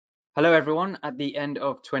Hello everyone. At the end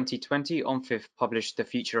of 2020, OMFIF published the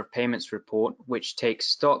Future of Payments report, which takes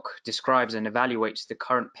stock, describes and evaluates the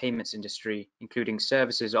current payments industry, including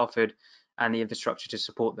services offered and the infrastructure to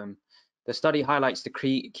support them. The study highlights the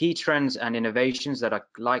key trends and innovations that are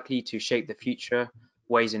likely to shape the future,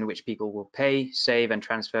 ways in which people will pay, save and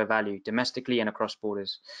transfer value domestically and across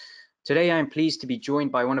borders. Today, I am pleased to be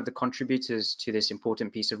joined by one of the contributors to this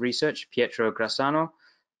important piece of research, Pietro Grassano,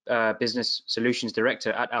 Business Solutions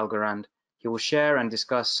Director at Algorand. He will share and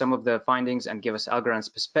discuss some of the findings and give us Algorand's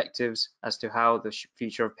perspectives as to how the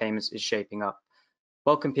future of payments is shaping up.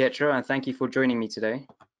 Welcome, Pietro, and thank you for joining me today.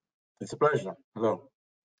 It's a pleasure. Hello.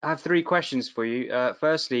 I have three questions for you.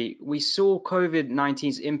 Firstly, we saw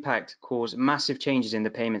COVID-19's impact cause massive changes in the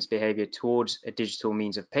payments behavior towards a digital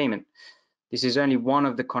means of payment. This is only one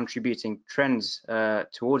of the contributing trends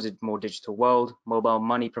towards a more digital world. Mobile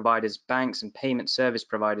money providers, banks, and payment service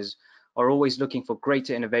providers are always looking for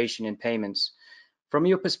greater innovation in payments. From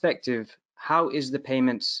your perspective, how is the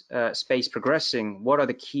payments space progressing? What are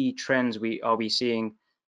the key trends we seeing?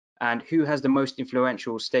 And who has the most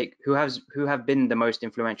influential who have been the most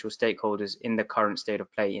influential stakeholders in the current state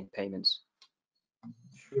of play in payments?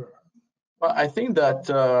 Sure. Well, I think that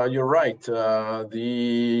you're right.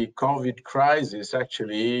 The COVID crisis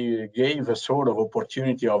actually gave a sort of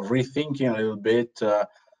opportunity of rethinking a little bit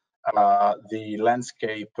the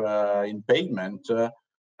landscape in payment,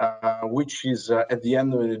 which is at the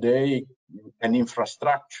end of the day an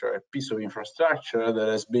infrastructure, a piece of infrastructure that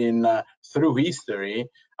has been through history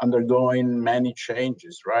undergoing many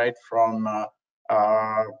changes, right? From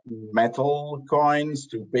metal coins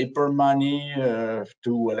to paper money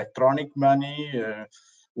to electronic money.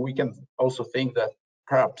 We can also think that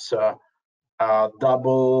perhaps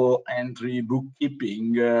double entry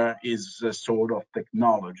bookkeeping is a sort of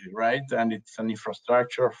technology, right? And it's an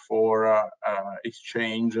infrastructure for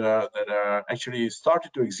exchange that actually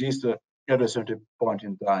started to exist at a certain point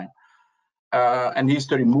in time. And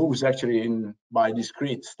history moves actually by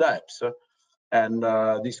discrete steps. And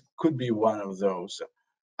this could be one of those.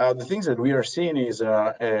 The things that we are seeing is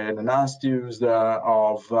an enhanced use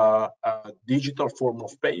of a digital form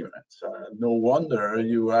of payments. No wonder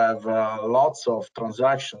you have lots of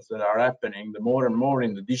transactions that are happening the more and more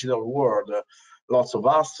in the digital world. Lots of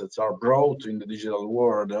assets are brought in the digital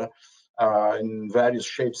world in various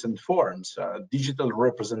shapes and forms. Digital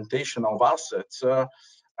representation of assets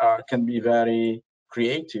can be very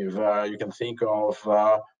creative. You can think of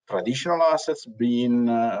traditional assets being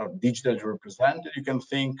digitally represented. You can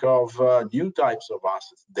think of new types of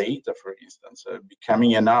assets, data, for instance,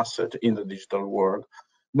 becoming an asset in the digital world.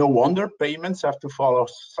 No wonder payments have to follow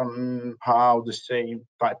somehow the same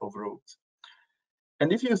type of routes.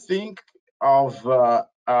 And if you think of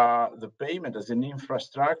the payment as an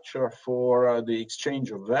infrastructure for the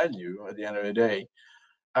exchange of value at the end of the day,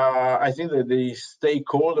 I think that the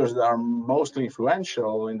stakeholders that are mostly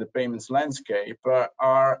influential in the payments landscape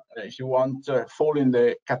are, if you want, fall in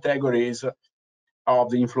the categories of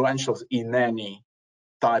the influentials in any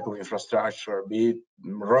type of infrastructure, be it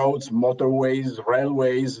roads, motorways,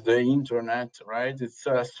 railways, the internet, right? It's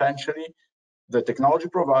essentially the technology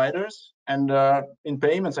providers. And in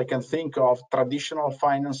payments, I can think of traditional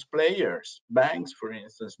finance players, banks, for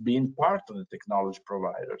instance, being part of the technology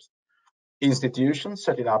providers. Institutions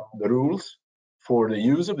setting up the rules for the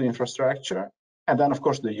use of the infrastructure, and then of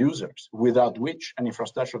course the users, without which an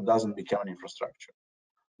infrastructure doesn't become an infrastructure.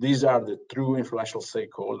 These are the true influential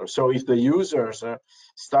stakeholders. So if the users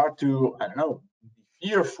start to, I don't know, be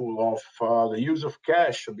fearful of the use of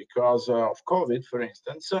cash because of COVID, for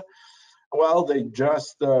instance, well, they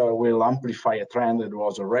just will amplify a trend that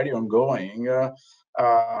was already ongoing,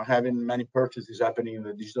 having many purchases happening in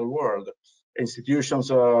the digital world.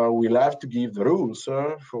 Institutions will have to give the rules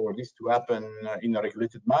for this to happen in a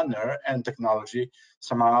regulated manner, and technology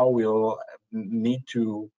somehow will need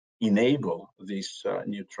to enable this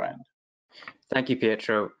new trend. Thank you,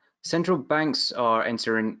 Pietro. Central banks are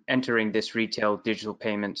entering this retail digital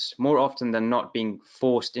payments more often than not, being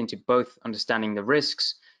forced into both understanding the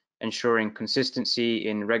risks, ensuring consistency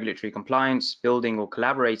in regulatory compliance, building or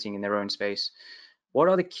collaborating in their own space. What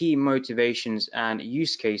are the key motivations and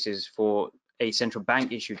use cases for a central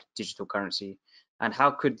bank issued digital currency? And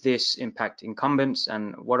how could this impact incumbents,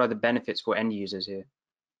 and what are the benefits for end users here?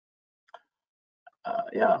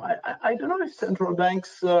 I don't know if central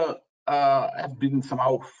banks have been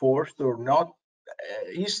somehow forced or not.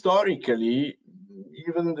 Historically,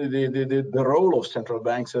 even the role of central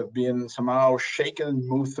banks have been somehow shaken and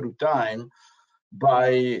moved through time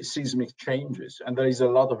by seismic changes, and there is a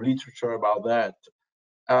lot of literature about that.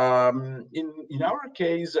 In our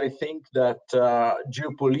case, I think that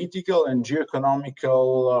geopolitical and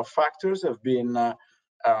geoeconomical factors have been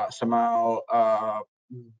somehow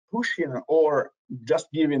pushing or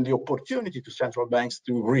just giving the opportunity to central banks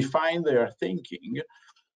to refine their thinking.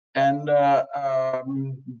 And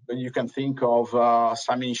you can think of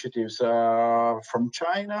some initiatives from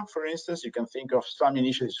China, for instance. You can think of some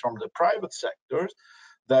initiatives from the private sectors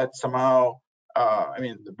that somehow, I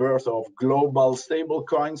mean, the birth of global stable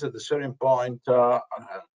coins at a certain point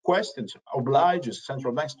questions, obliges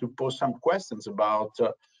central banks to pose some questions about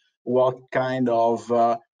what kind of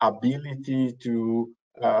ability to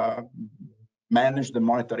manage the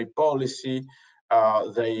monetary policy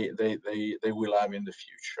they will have in the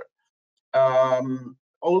future.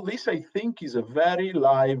 All this, I think, is a very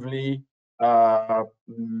lively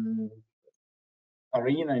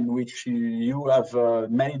arena in which you have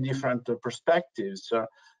many different perspectives.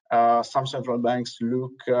 Some central banks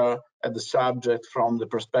look at the subject from the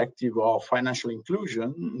perspective of financial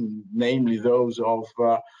inclusion, namely those of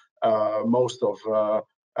most of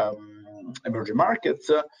emerging markets.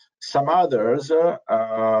 Some others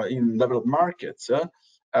in developed markets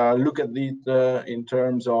look at it in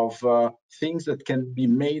terms of things that can be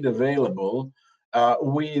made available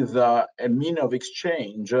with a mean of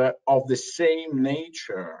exchange of the same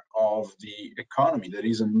nature of the economy that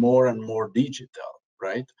is more and more digital,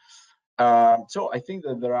 right? So I think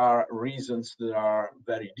that there are reasons that are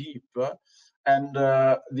very deep. And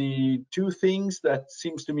the two things that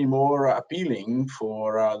seems to me more appealing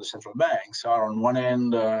for the central banks are, on one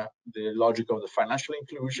end, the logic of the financial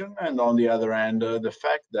inclusion, and on the other end, the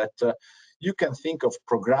fact that you can think of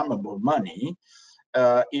programmable money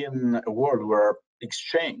in a world where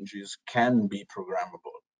exchanges can be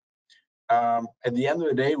programmable. At the end of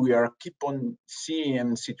the day, we are keep on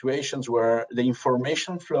seeing situations where the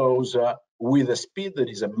information flows with a speed that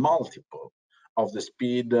is a multiple of the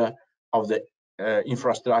speed of the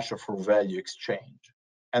infrastructure for value exchange.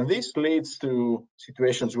 And this leads to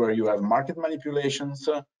situations where you have market manipulations,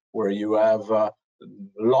 where you have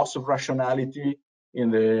loss of rationality in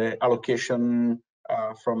the allocation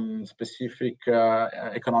from specific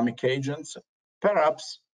economic agents.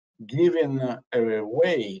 Perhaps giving a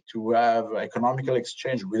way to have economical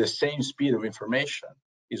exchange with the same speed of information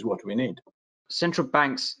is what we need. Central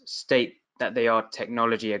banks state that they are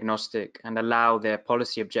technology agnostic and allow their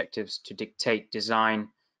policy objectives to dictate design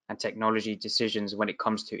and technology decisions when it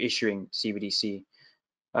comes to issuing CBDC.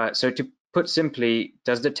 So to put simply,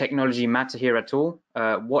 does the technology matter here at all?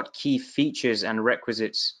 What key features and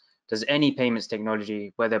requisites does any payments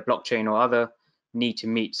technology, whether blockchain or other, need to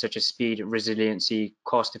meet, such as speed, resiliency,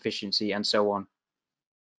 cost efficiency, and so on?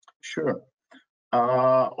 Sure.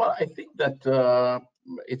 Well, I think that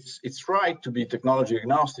it's right to be technology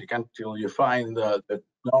agnostic until you find the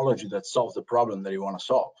technology that solves the problem that you want to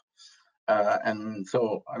solve. And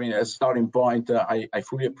so, I mean, as a starting point, I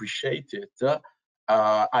fully appreciate it.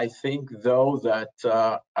 I think, though, that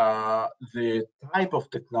the type of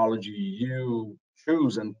technology you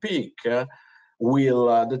choose and pick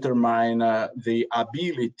will determine the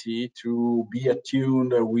ability to be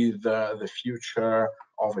attuned with the future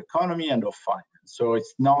of economy and of finance. So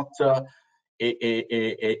it's not an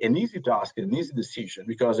easy task, an easy decision,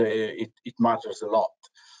 because it matters a lot.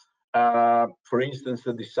 For instance,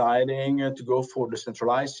 deciding to go for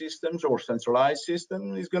decentralized systems or centralized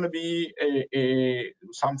system is going to be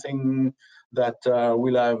something that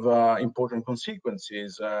will have important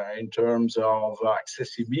consequences in terms of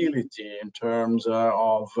accessibility, in terms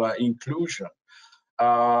of inclusion.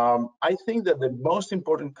 I think that the most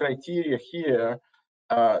important criteria here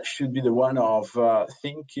should be the one of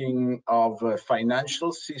thinking of a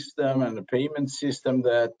financial system and a payment system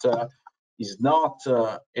that is not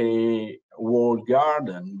a walled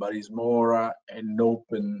garden, but is more an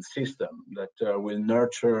open system that will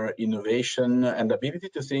nurture innovation and ability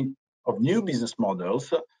to think of new business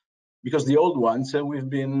models, because the old ones, we've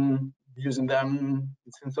been using them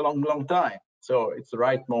since a long, long time. So it's the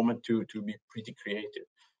right moment to be pretty creative.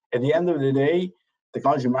 At the end of the day,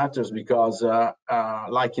 technology matters because,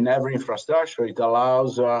 like in every infrastructure, it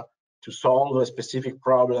allows to solve a specific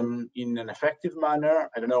problem in an effective manner.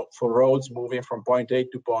 I don't know, for roads moving from point A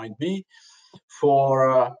to point B,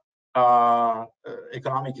 for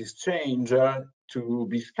economic exchange to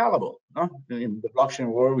be scalable. In the blockchain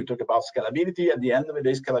world, we talk about scalability. At the end of the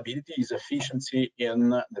day, scalability is efficiency in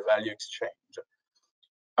the value exchange.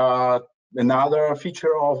 Another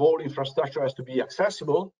feature of all infrastructure has to be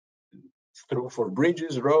accessible. It's true for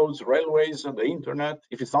bridges, roads, railways, the internet.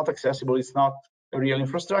 If it's not accessible, it's not a real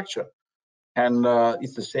infrastructure. And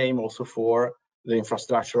it's the same also for the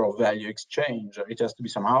infrastructure of value exchange. It has to be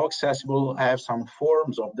somehow accessible, have some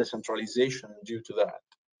forms of decentralization due to that.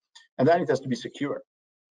 And then it has to be secure,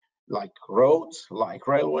 like roads, like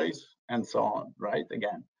railways, and so on, right?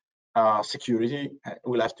 Again, security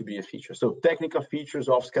will have to be a feature. So technical features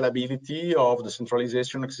of scalability, of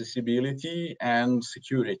decentralization, accessibility, and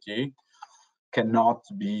security cannot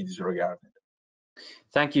be disregarded.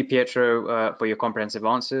 Thank you, Pietro, for your comprehensive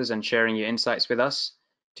answers and sharing your insights with us.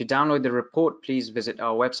 To download the report, please visit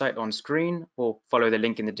our website on screen or follow the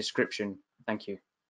link in the description. Thank you.